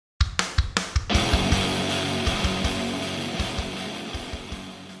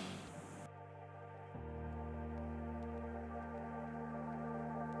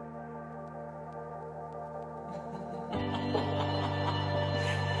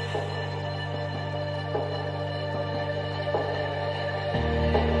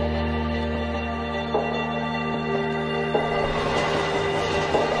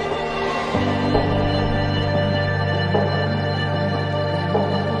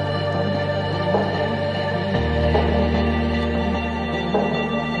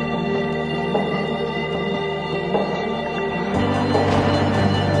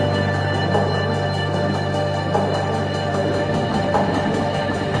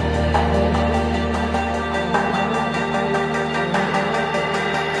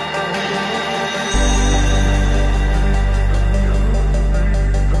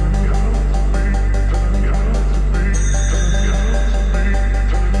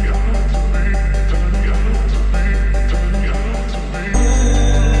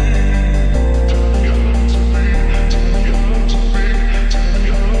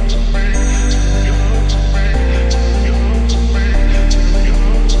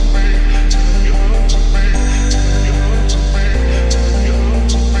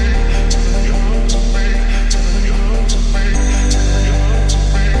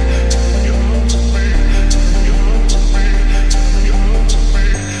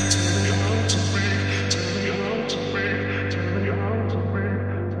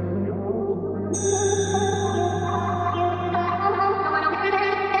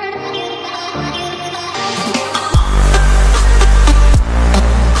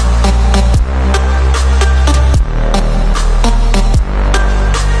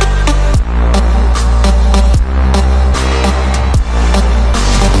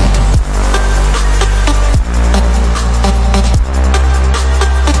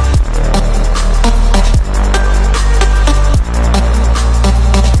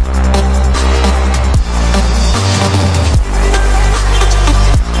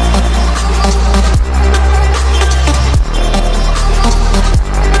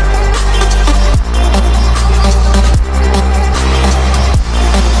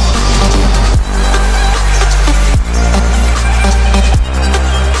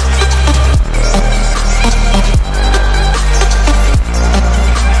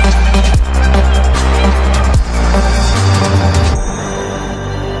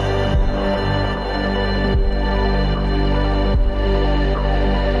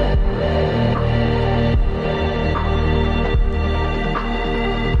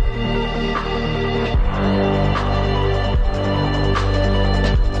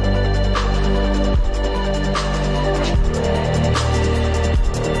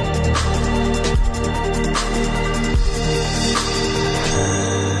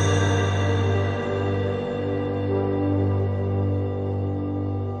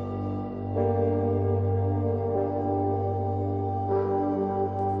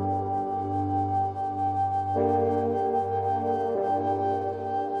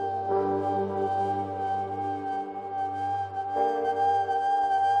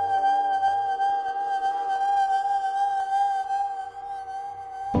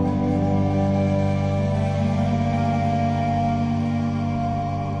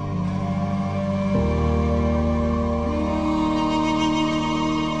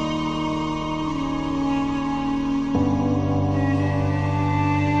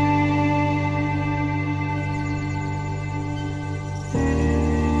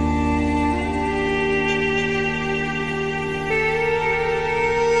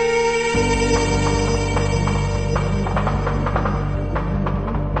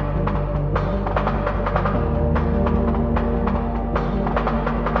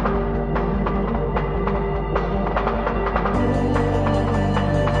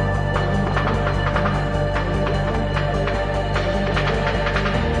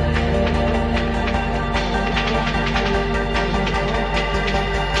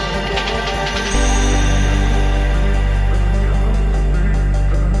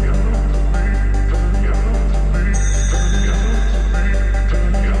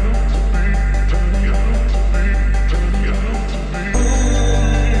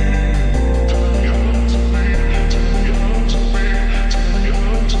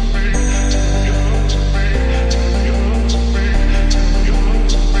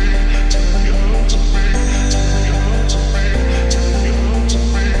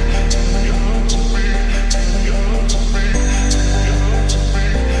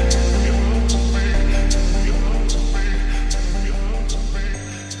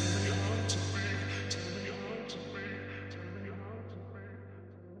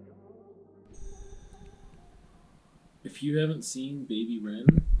If you haven't seen Baby Ren,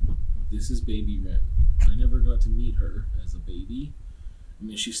 this is Baby Ren. I never got to meet her as a baby. I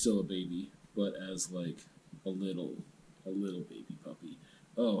mean, she's still a baby, but as like a little baby puppy.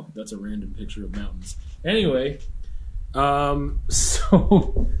 Oh, that's a random picture of mountains. Anyway,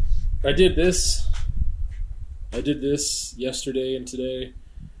 so I did this yesterday and today.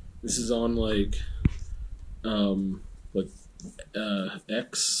 This is on like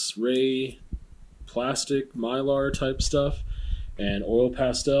X-ray plastic Mylar type stuff and oil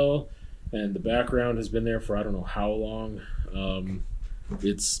pastel, and the background has been there for I don't know how long.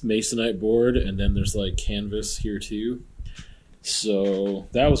 It's masonite board, and then there's like canvas here too. So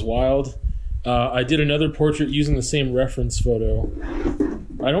that was wild. I did another portrait using the same reference photo.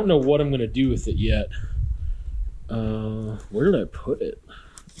 I don't know what I'm going to do with it yet. Where did I put it?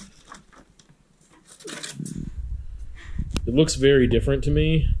 It looks very different to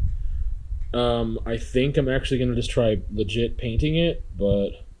me. I think I'm actually going to just try legit painting it,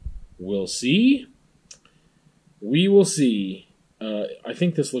 but we'll see. We will see. I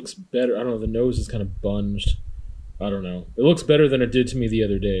think this looks better. I don't know, the nose is kind of bunged. I don't know. It looks better than it did to me the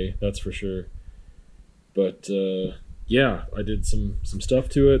other day, that's for sure. But, yeah, I did some stuff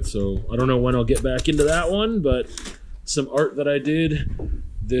to it, so I don't know when I'll get back into that one, but some art that I did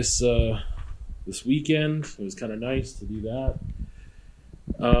this weekend. It was kind of nice to do that.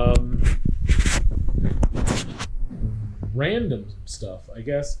 Random stuff, I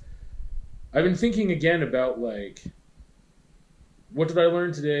guess. I've been thinking again about, like, what did I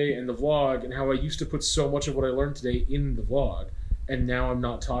learn today in the vlog, and how I used to put so much of what I learned today in the vlog, and now I'm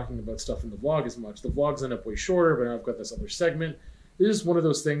not talking about stuff in the vlog as much. The vlogs end up way shorter, but now I've got this other segment. This is one of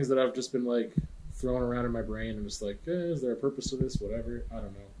those things that I've just been, like, throwing around in my brain. I'm just like, is there a purpose to this? Whatever. I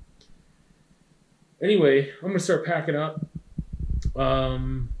don't know. Anyway, I'm going to start packing up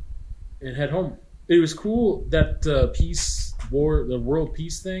and head home. It was cool that the world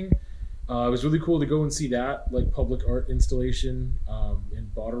peace thing. It was really cool to go and see that, like, public art installation in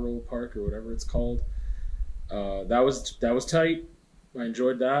Botterill Park or whatever it's called. That was tight. I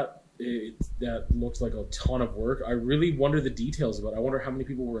enjoyed that. That looks like a ton of work. I really wonder the details about it. I wonder how many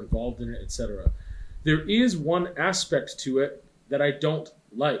people were involved in it, etc. There is one aspect to it that I don't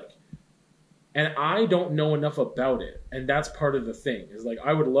like, and I don't know enough about it, and that's part of the thing. Is like,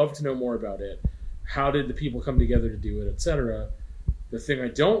 I would love to know more about it. How did the people come together to do it, etc. The thing I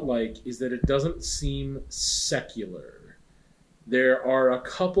don't like is that it doesn't seem secular. There are a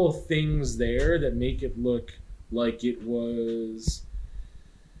couple things there that make it look like it was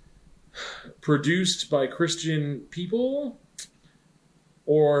produced by Christian people,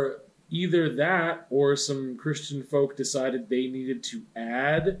 or either that or some Christian folk decided they needed to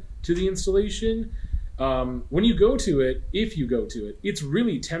add to the installation. When you go to it, if you go to it, it's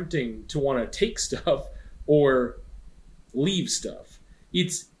really tempting to want to take stuff or leave stuff.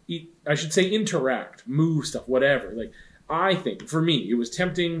 I should say interact, move stuff, whatever. Like, I think, for me, it was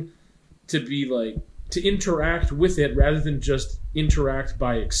tempting to be like, to interact with it rather than just interact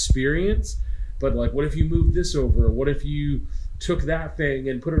by experience. But like, what if you moved this over? Or what if you took that thing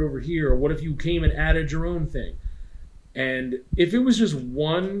and put it over here? Or what if you came and added your own thing? And if it was just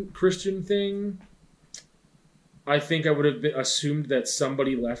one Christian thing, I think I would have assumed that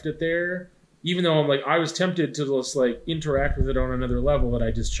somebody left it there. Even though I'm like, I was tempted to just like interact with it on another level, that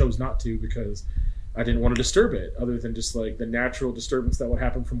I just chose not to because I didn't want to disturb it, other than just like the natural disturbance that would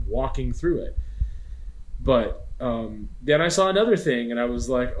happen from walking through it. But then I saw another thing, and I was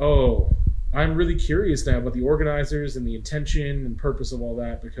like, oh, I'm really curious now about the organizers and the intention and purpose of all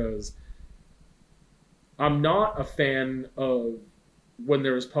that, because I'm not a fan of when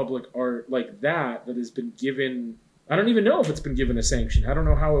there is public art like that has been given. I don't even know if it's been given a sanction. I don't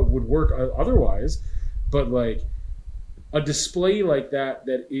know how it would work otherwise, but like a display like that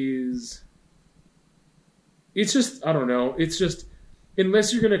is, it's just, I don't know. It's just,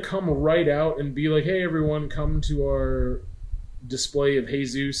 unless you're going to come right out and be like, hey, everyone, come to our display of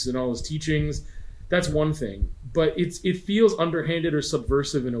Jesus and all his teachings, that's one thing. But it feels underhanded or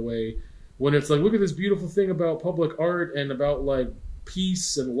subversive in a way when it's like, look at this beautiful thing about public art and about like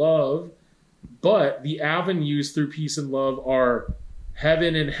peace and love, but the avenues through peace and love are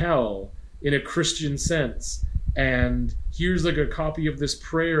heaven and hell in a Christian sense. And here's like a copy of this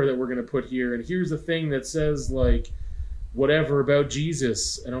prayer that we're going to put here, and here's a thing that says like whatever about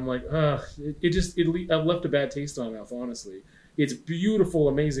Jesus. And I'm like, it left a bad taste in my mouth, honestly. It's beautiful,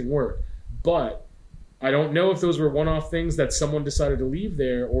 amazing work, but I don't know if those were one-off things that someone decided to leave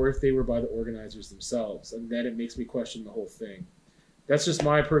there, or if they were by the organizers themselves, and then it makes me question the whole thing. That's just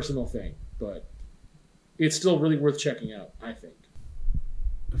my personal thing, but it's still really worth checking out, I think.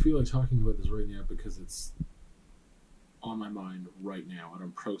 I feel like talking about this right now because on my mind right now, and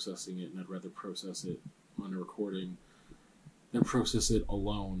I'm processing it, and I'd rather process it on a recording than process it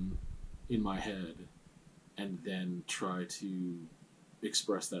alone in my head and then try to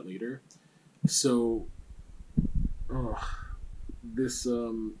express that later. So,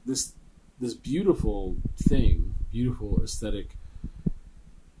 this beautiful thing, beautiful aesthetic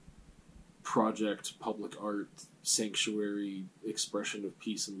project, public art, sanctuary, expression of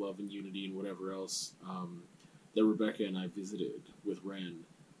peace and love and unity and whatever else, that Rebecca and I visited with Ren,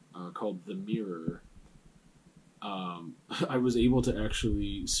 called The Mirror. I was able to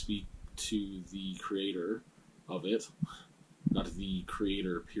actually speak to the creator of it, not the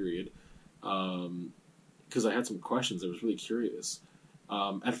creator, period, because I had some questions. I was really curious.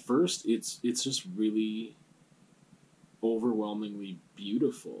 At first, it's just really overwhelmingly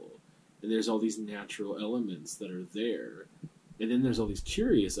beautiful, and there's all these natural elements that are there, and then there's all these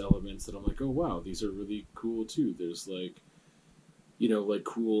curious elements that I'm like, oh wow, these are really cool too. There's like, like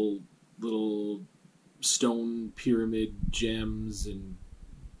cool little stone pyramid gems and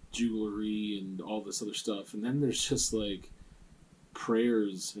jewelry and all this other stuff, and then there's just like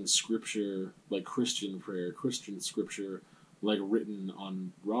prayers and scripture, like Christian prayer, Christian scripture, like written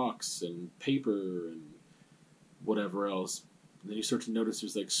on rocks and paper and whatever else. And then you start to notice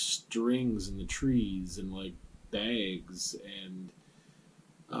there's like strings in the trees and like bags and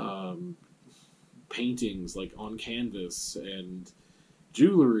paintings like on canvas and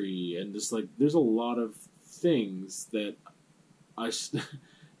jewelry, and just like there's a lot of things that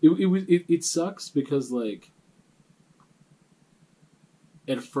it sucks because like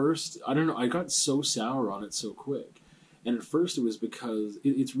at first, I don't know, I got so sour on it so quick. And at first it was because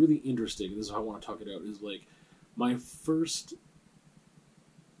it's really interesting. This is how I want to talk it out. Is like my first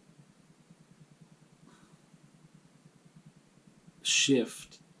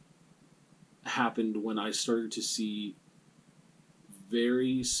shift happened when I started to see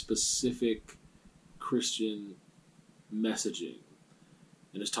very specific Christian messaging,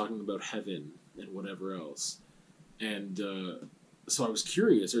 and it's talking about heaven and whatever else. And so I was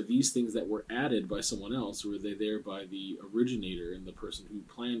curious, are these things that were added by someone else, or were they there by the originator and the person who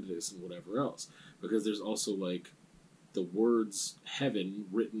planned this and whatever else? Because there's also like the words heaven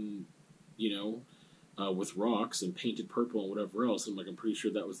written, with rocks and painted purple and whatever else. And I'm pretty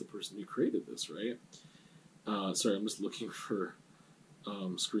sure that was the person who created this, right? Sorry, I'm just looking for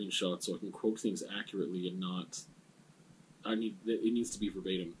screenshots so I can quote things accurately and not. It needs to be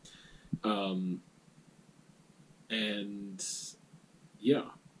verbatim. And yeah,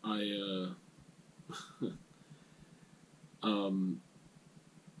 man,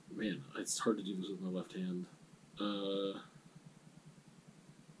 it's hard to do this with my left hand.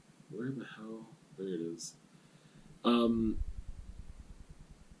 Where the hell? There it is.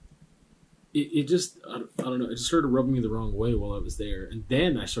 It just, I don't know, it just started rubbing me the wrong way while I was there. And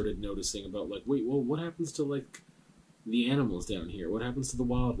then I started noticing about like, wait, well, what happens to like the animals down here? What happens to the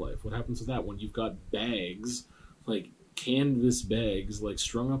wildlife? What happens to that when you've got bags, like canvas bags, like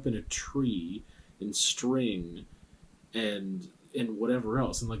strung up in a tree in string and whatever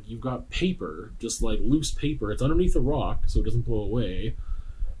else, and like you've got paper, just like loose paper, it's underneath the rock so it doesn't blow away,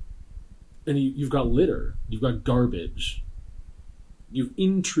 and you've got litter, you've got garbage, you've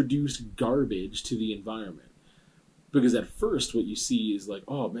introduced garbage to the environment. Because at first what you see is like,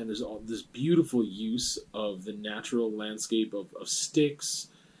 oh man, there's all this beautiful use of the natural landscape of sticks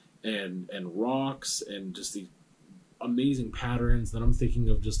and rocks and just the amazing patterns. That I'm thinking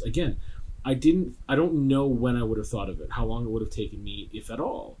of just, again, I don't know when I would have thought of it, how long it would have taken me, if at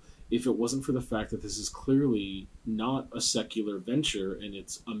all, if it wasn't for the fact that this is clearly not a secular venture and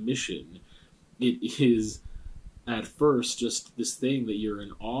it's a mission. It is at first just this thing that you're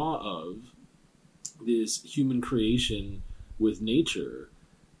in awe of, this human creation with nature.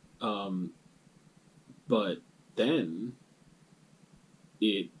 But then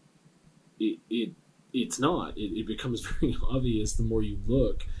it's not. It becomes very obvious the more you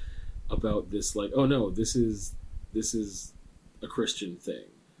look about this, like, oh no, this is a Christian thing.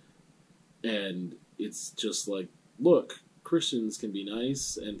 And it's just like, look, Christians can be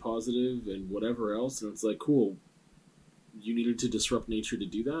nice and positive and whatever else, and it's like, cool, you needed to disrupt nature to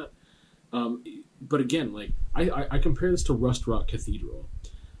do that? But again, like, I compare this to Rust Rock Cathedral,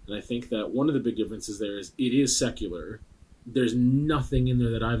 and I think that one of the big differences there is it is secular. There's nothing in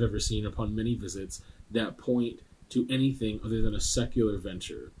there that I've ever seen upon many visits that point to anything other than a secular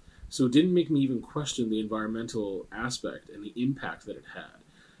venture. So it didn't make me even question the environmental aspect and the impact that it had.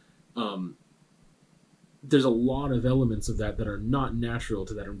 There's a lot of elements of that are not natural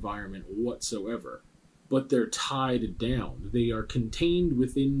to that environment whatsoever, but they're tied down. They are contained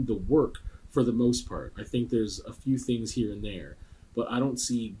within the work for the most part. I think there's a few things here and there, but I don't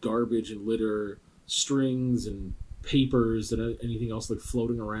see garbage and litter, strings and papers and anything else like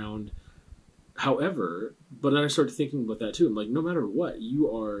floating around. However, but then I started thinking about that too. I'm like, no matter what,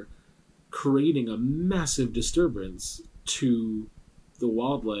 you are creating a massive disturbance to the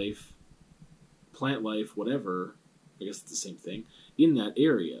wildlife, plant life, whatever, I guess it's the same thing, in that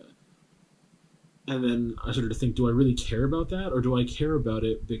area. And then I started to think, do I really care about that? Or do I care about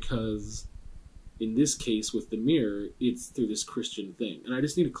it because, in this case with the mirror, it's through this Christian thing? And I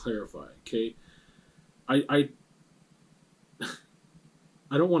just need to clarify, okay? I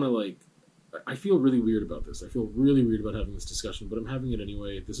don't want to, like, I feel really weird about this. I feel really weird about having this discussion, but I'm having it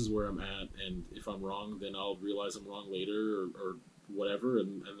anyway. This is where I'm at, and if I'm wrong, then I'll realize I'm wrong later, or whatever,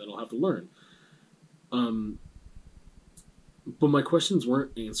 and then I'll have to learn. But my questions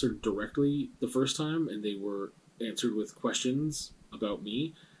weren't answered directly the first time, and they were answered with questions about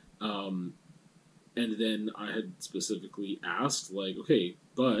me. And then I had specifically asked, like, okay,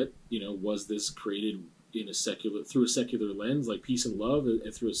 but, was this created through a secular lens, like peace and love,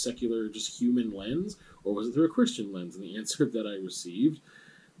 and through a secular, just human lens, or was it through a Christian lens? And the answer that I received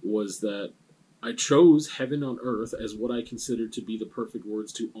was that I chose heaven on earth as what I considered to be the perfect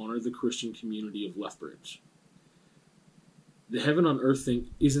words to honor the Christian community of Lethbridge. The heaven on earth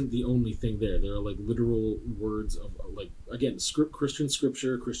thing isn't the only thing there. There are, like, literal words of, like, again, Christian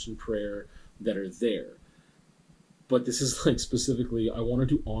scripture, Christian prayer that are there. But this is, like, specifically, I wanted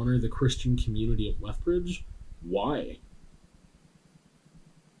to honor the Christian community of Lethbridge. Why?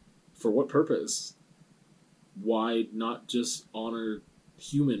 For what purpose? Why not just honor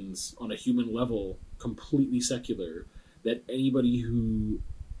humans on a human level, completely secular, that anybody who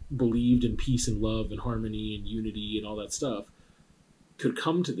believed in peace and love and harmony and unity and all that stuff could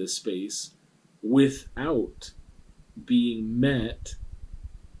come to this space without being met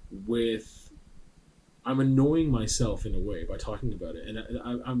with... I'm annoying myself in a way by talking about it, and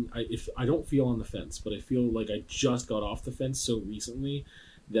if I don't feel on the fence, but I feel like I just got off the fence so recently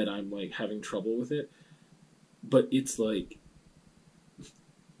that I'm, like, having trouble with it. But it's like,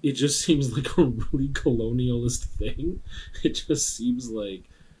 it just seems like a really colonialist thing. It just seems like,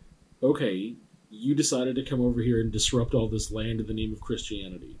 okay, you decided to come over here and disrupt all this land in the name of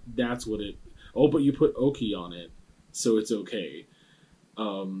Christianity. That's what it... Oh, but you put Oki on it, so it's okay.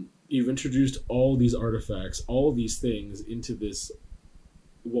 You've introduced all these artifacts, all these things into this,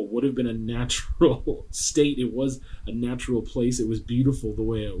 what would have been a natural state. It was a natural place. It was beautiful the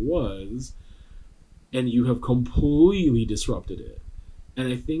way it was. And you have completely disrupted it.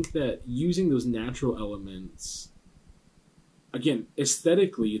 And I think that using those natural elements, again,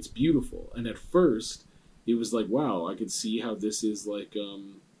 aesthetically, it's beautiful. And at first, it was like, wow, I could see how this is like,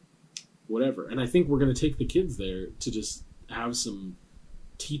 whatever. And I think we're going to take the kids there to just have some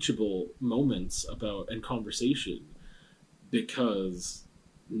teachable moments about and conversation, because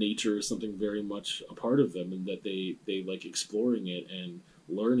nature is something very much a part of them, and that they like exploring it and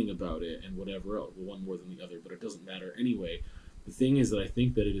learning about it and whatever else, one more than the other, but it doesn't matter anyway. The thing is that I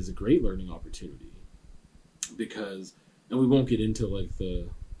think that it is a great learning opportunity, because, and we won't get into like the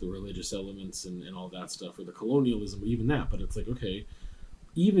religious elements and all that stuff, or the colonialism, or even that, but it's like, okay,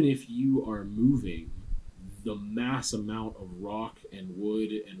 even if you are moving the mass amount of rock and wood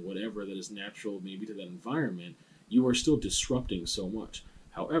and whatever that is natural maybe to that environment, you are still disrupting so much.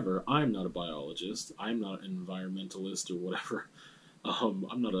 However, I'm not a biologist, I'm not an environmentalist or whatever,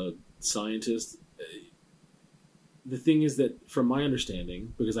 I'm not a scientist. The thing is that, from my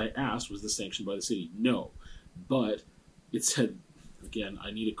understanding, because I asked, was this sanctioned by the city? No. But it said, again, I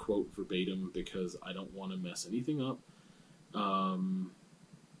need a quote verbatim because I don't want to mess anything up.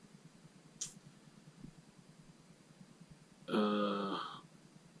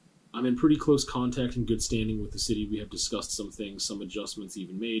 I'm in pretty close contact and good standing with the city. We have discussed some things, some adjustments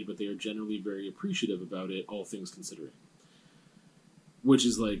even made, but they are generally very appreciative about it, all things considering. Which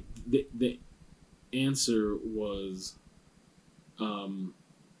is like, the answer was,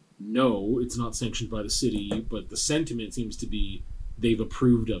 no, it's not sanctioned by the city, but the sentiment seems to be they've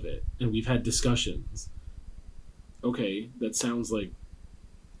approved of it, and we've had discussions. Okay, that sounds like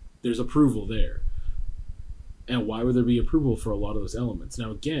there's approval there. And why would there be approval for a lot of those elements?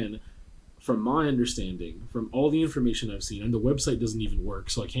 Now, again, from my understanding, from all the information I've seen, and the website doesn't even work,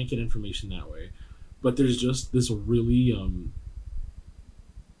 so I can't get information that way, but there's just this really,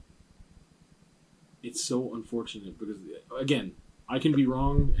 it's so unfortunate, because, again, I can be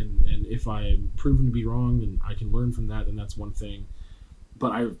wrong, and if I'm proven to be wrong, and I can learn from that, then that's one thing.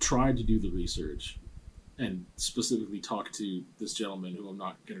 But I've tried to do the research, and specifically talk to this gentleman, who I'm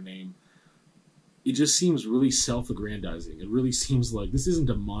not going to name. It just seems really self-aggrandizing. It really seems like this isn't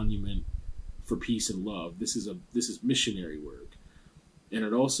a monument for peace and love. This is missionary work. And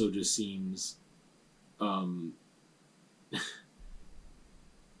it also just seems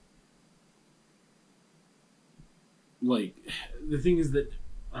like, the thing is that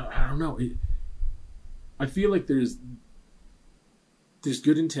I don't know. I feel like there's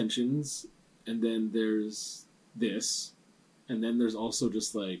good intentions, and then there's this, and then there's also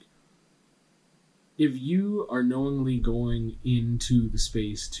just like, if you are knowingly going into the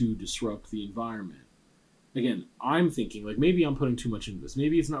space to disrupt the environment, again, I'm thinking like, maybe I'm putting too much into this.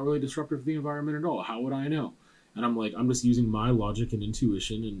 Maybe it's not really disruptive to the environment at all. How would I know? And I'm just using my logic and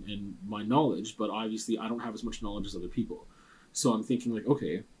intuition and my knowledge, but obviously I don't have as much knowledge as other people. So I'm thinking like,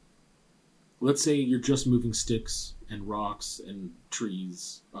 okay, let's say you're just moving sticks and rocks and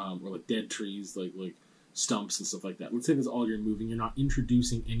trees, or like dead trees, like stumps and stuff like that. Let's say that's all you're moving. You're not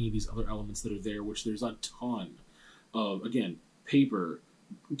introducing any of these other elements that are there, which there's a ton of. Again, paper,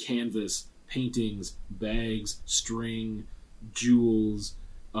 canvas, paintings, bags, string, jewels,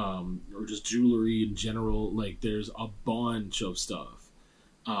 or just jewelry in general. Like, there's a bunch of stuff.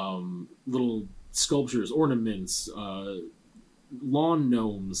 Little sculptures, ornaments, lawn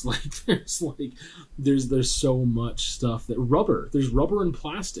gnomes. Like, there's so much stuff. There's rubber and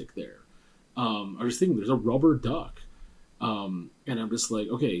plastic there. I was thinking there's a rubber duck. And I'm just like,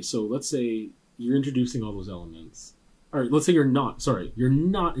 okay, so let's say you're introducing all those elements. All right, let's say you're not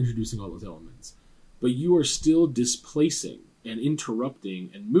introducing all those elements, but you are still displacing and interrupting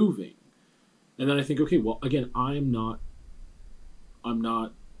and moving. And then I think, okay, well, again, I'm not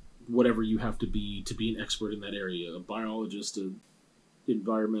whatever you have to be an expert in that area, a biologist, a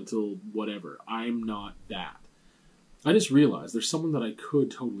environmental whatever. I'm not that. I just realized there's someone that I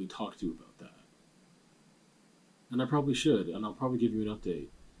could totally talk to about that. And I probably should, and I'll probably give you an update.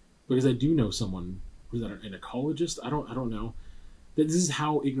 Because I do know someone who's an ecologist. I don't know. This is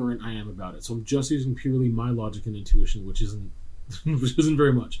how ignorant I am about it. So I'm just using purely my logic and intuition, which isn't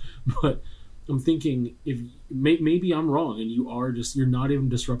very much. But I'm thinking, if maybe I'm wrong, and you're not even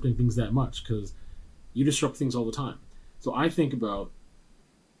disrupting things that much, because you disrupt things all the time. So I think about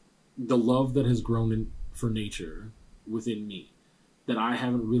the love that has grown for nature within me, that I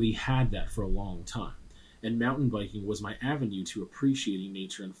haven't really had that for a long time. And mountain biking was my avenue to appreciating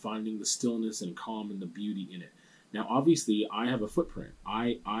nature and finding the stillness and calm and the beauty in it. Now, obviously, I have a footprint.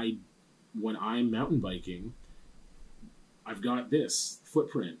 When I'm mountain biking, I've got this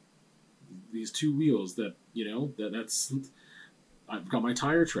footprint, these two wheels that, that's, I've got my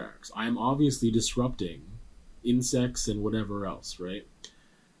tire tracks. I am obviously disrupting insects and whatever else, right?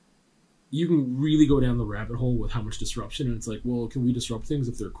 You can really go down the rabbit hole with how much disruption, and it's like, well, can we disrupt things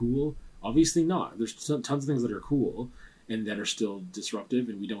if they're cool? Obviously not. There's tons of things that are cool and that are still disruptive,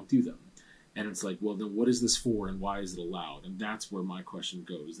 and we don't do them. And it's like, well, then what is this for, and why is it allowed? And that's where my question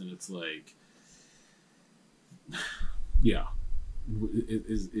goes. And it's like, yeah,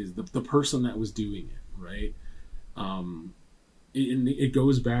 is the person that was doing it, right? And it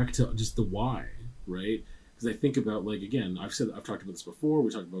goes back to just the why, right? Because I think about, like, again, I've talked about this before. We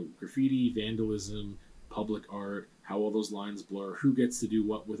talked about graffiti, vandalism, public art, how all those lines blur, who gets to do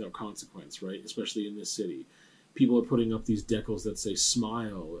what without consequence, right? Especially in this city. People are putting up these decals that say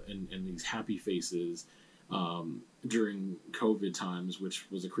smile and these happy faces during COVID times,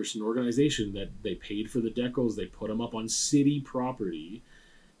 which was a Christian organization that they paid for the decals. They put them up on city property.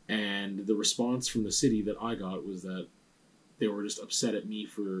 And the response from the city that I got was that they were just upset at me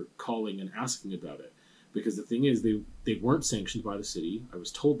for calling and asking about it. Because the thing is, they weren't sanctioned by the city. I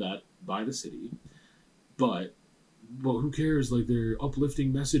was told that by the city. But, well, who cares? Like, they're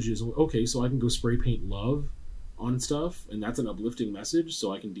uplifting messages. Okay, so I can go spray paint love on stuff, and that's an uplifting message,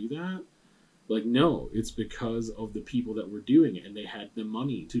 so I can do that? Like, no, it's because of the people that were doing it, and they had the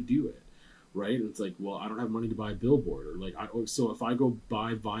money to do it, right? And it's like, well, I don't have money to buy a billboard, or like, so if I go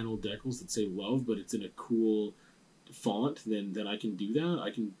buy vinyl decals that say love, but it's in a cool font, then I can do that.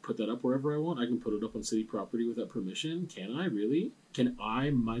 I can put that up wherever I want. I can put it up on city property without permission. Can I really? Can I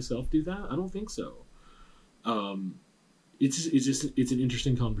myself do that? I don't think so. It's an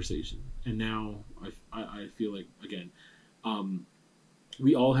interesting conversation, and now I feel like, again,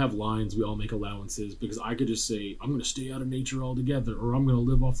 we all have lines, we all make allowances, because I could just say, I'm going to stay out of nature altogether, or I'm going to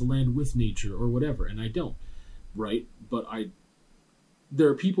live off the land with nature, or whatever, and I don't, right? But there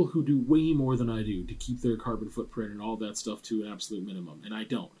are people who do way more than I do to keep their carbon footprint and all that stuff to an absolute minimum, and I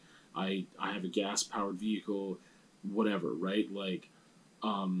don't. I have a gas-powered vehicle, whatever, right? Like,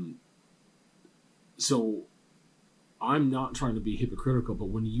 so I'm not trying to be hypocritical, but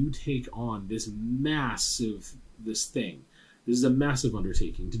when you take on this thing, this is a massive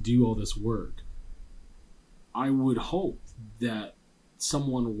undertaking to do all this work, I would hope that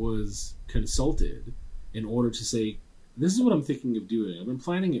someone was consulted in order to say, this is what I'm thinking of doing. I've been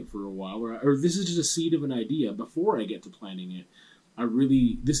planning it for a while, or this is just a seed of an idea. Before I get to planning it,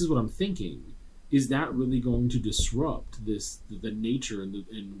 this is what I'm thinking. Is that really going to disrupt the nature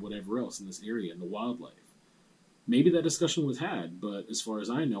and whatever else in this area and the wildlife? Maybe that discussion was had, but as far as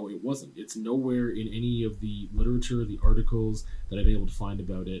I know, it wasn't. It's nowhere in any of the literature, the articles that I've been able to find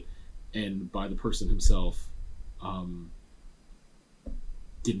about it, and by the person himself,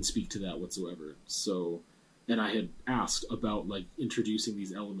 didn't speak to that whatsoever. So, and I had asked about, like, introducing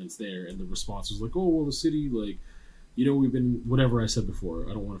these elements there, and the response was like, oh, well, the city, like, you know, we've been, whatever I said before,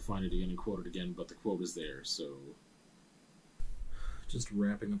 I don't want to find it again and quote it again, but the quote is there, so. Just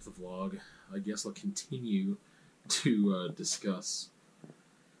wrapping up the vlog, I guess I'll continue to discuss,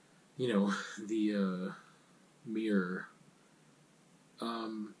 you know, the mirror. I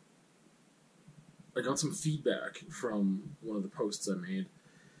got some feedback from one of the posts I made.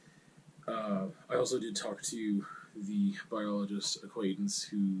 I also did talk to the biologist acquaintance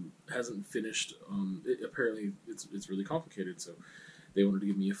who hasn't finished. Apparently, it's really complicated, so they wanted to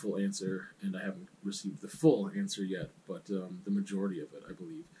give me a full answer, and I haven't received the full answer yet, but the majority of it, I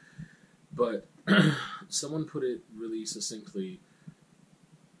believe. But someone put it really succinctly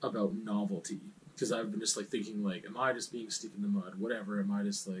about novelty, because I've been just like thinking, like, am I just being a stick in the mud? Whatever. Am I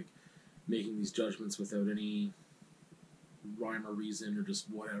just like making these judgments without any rhyme or reason or just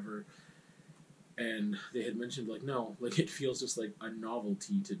whatever? And they had mentioned, like, no, like, it feels just like a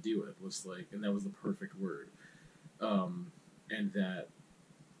novelty to do it. Was like, and that was the perfect word. And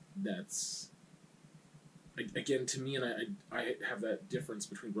that's again, to me, and I have that difference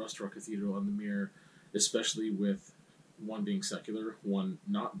between Rustrock Cathedral and the Mirror, especially with one being secular, one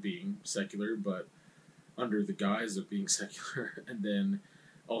not being secular, but under the guise of being secular, and then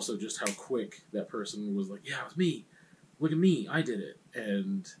also just how quick that person was like, yeah, it was me, look at me, I did it,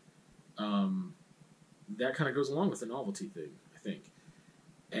 and that kind of goes along with the novelty thing, I think.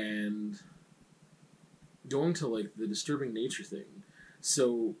 And going to, like, the disturbing nature thing,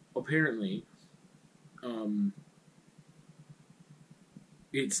 so apparently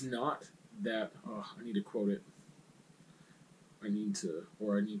it's not that, I need to quote it, I need to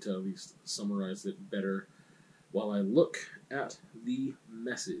at least summarize it better while I look at the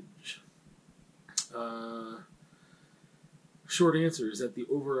message. Short answer is that the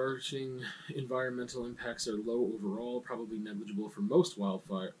overarching environmental impacts are low overall, probably negligible for most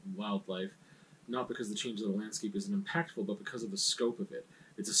wildlife, not because the change of the landscape isn't impactful, but because of the scope of it.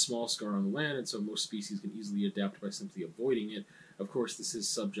 It's a small scar on the land, and so most species can easily adapt by simply avoiding it. Of course, this is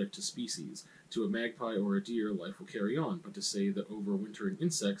subject to species. To a magpie or a deer, life will carry on, but to say that overwintering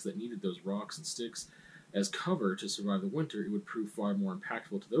insects that needed those rocks and sticks as cover to survive the winter, it would prove far more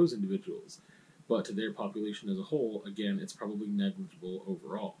impactful to those individuals. But to their population as a whole, again, it's probably negligible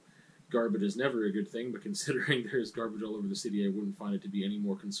overall. Garbage is never a good thing, but considering there's garbage all over the city, I wouldn't find it to be any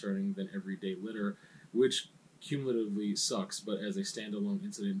more concerning than everyday litter, which cumulatively sucks, but as a standalone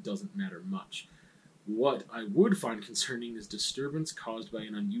incident doesn't matter much. What I would find concerning is disturbance caused by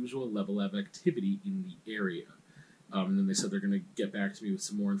an unusual level of activity in the area. And then they said they're going to get back to me with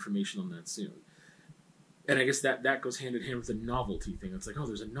some more information on that soon. And I guess that goes hand in hand with the novelty thing. It's like, oh,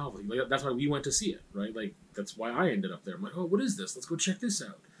 there's a novelty. Like, that's why we went to see it, right? Like, that's why I ended up there. I'm like, oh, what is this? Let's go check this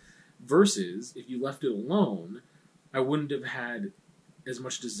out. Versus, if you left it alone, I wouldn't have had as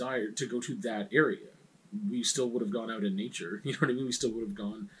much desire to go to that area. We still would have gone out in nature. You know what I mean? We still would have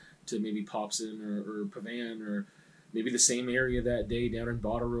gone to maybe Popson or Pavan, or maybe the same area that day down in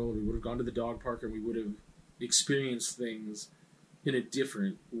Botterill. We would have gone to the dog park, and we would have experienced things in a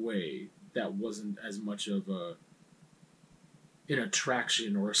different way that wasn't as much of an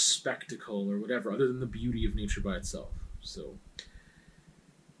attraction or a spectacle or whatever, other than the beauty of nature by itself. So,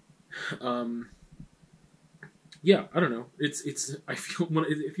 yeah, I don't know. I feel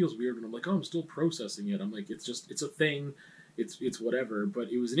it feels weird when I'm like, oh, I'm still processing it. I'm like, it's a thing. It's whatever.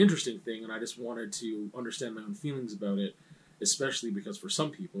 But it was an interesting thing, and I just wanted to understand my own feelings about it, especially because for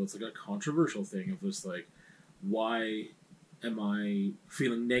some people it's like a controversial thing of just like, why am I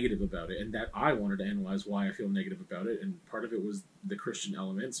feeling negative about it? And that I wanted to analyze why I feel negative about it, and part of it was the Christian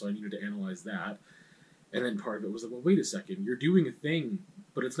element, so I needed to analyze that. And then part of it was like, well, wait a second, you're doing a thing,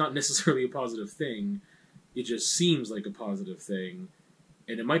 but it's not necessarily a positive thing. It just seems like a positive thing,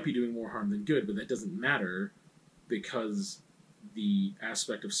 and it might be doing more harm than good, but that doesn't matter because the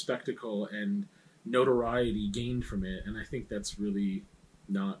aspect of spectacle and notoriety gained from it, and I think that's really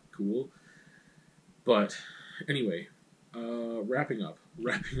not cool. But anyway, wrapping up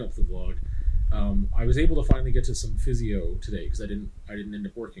the vlog. I was able to finally get to some physio today because I didn't end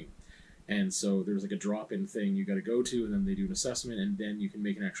up working, And so there's like a drop-in thing you got to go to, and then they do an assessment, and then you can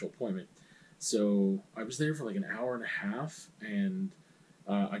make an actual appointment. So I was there for like an hour and a half, and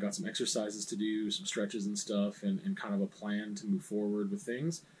I got some exercises to do, some stretches and stuff, and kind of a plan to move forward with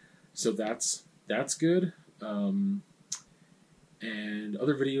things. So that's good. And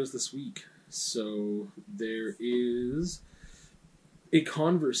other videos this week. So there is a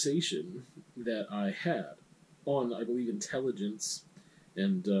conversation that I had on, I believe, intelligence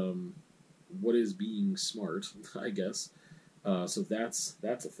and what is being smart, I guess. So that's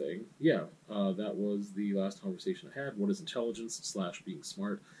a thing. Yeah, that was the last conversation I had. What is intelligence / being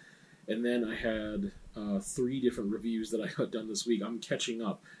smart? And then I had 3 different reviews that I got done this week. I'm catching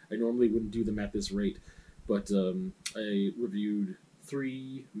up. I normally wouldn't do them at this rate, but I reviewed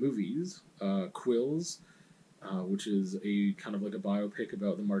 3 movies. Quills, which is a kind of like a biopic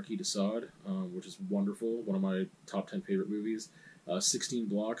about the Marquis de Sade, which is wonderful. One of my top 10 favorite movies. 16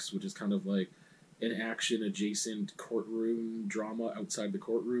 Blocks, which is kind of like an action-adjacent courtroom drama outside the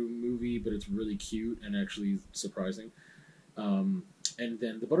courtroom movie, but it's really cute and actually surprising. And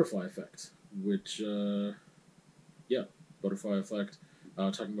then The Butterfly Effect, which, Butterfly Effect,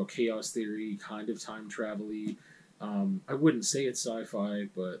 talking about chaos theory, kind of time travel-y. I wouldn't say it's sci-fi,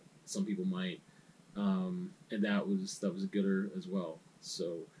 but some people might. And that was a gooder as well.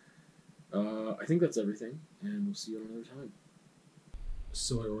 So, I think that's everything, and we'll see you another time.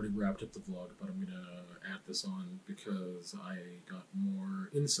 So I already wrapped up the vlog, but I'm going to add this on because I got more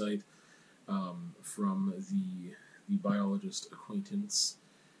insight from the biologist acquaintance.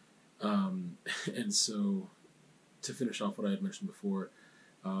 And so, to finish off what I had mentioned before,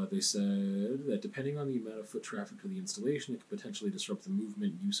 they said that depending on the amount of foot traffic to the installation, it could potentially disrupt the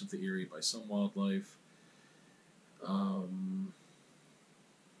movement and use of the area by some wildlife.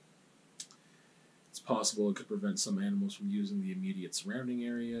 It's possible it could prevent some animals from using the immediate surrounding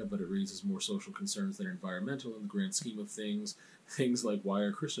area, but it raises more social concerns than environmental in the grand scheme of things. Things like, why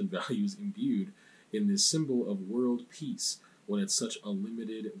are Christian values imbued in this symbol of world peace when it's such a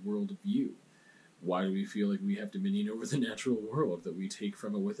limited world view? Why do we feel like we have dominion over the natural world, that we take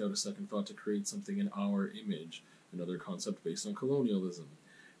from it without a second thought to create something in our image, another concept based on colonialism?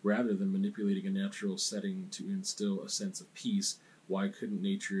 Rather than manipulating a natural setting to instill a sense of peace, why couldn't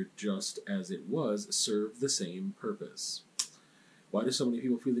nature, just as it was, serve the same purpose? Why do so many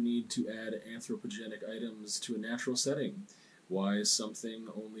people feel the need to add anthropogenic items to a natural setting? Why is something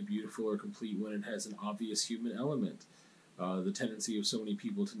only beautiful or complete when it has an obvious human element? The tendency of so many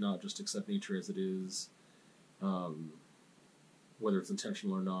people to not just accept nature as it is, whether it's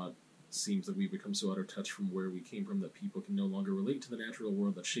intentional or not, seems that we've become so out of touch from where we came from that people can no longer relate to the natural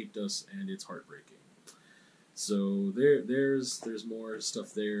world that shaped us, and it's heartbreaking. So there's more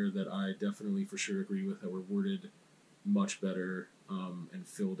stuff there that I definitely for sure agree with, that were worded much better, and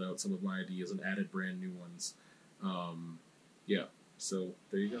filled out some of my ideas and added brand new ones. So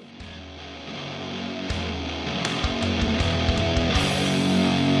there you go.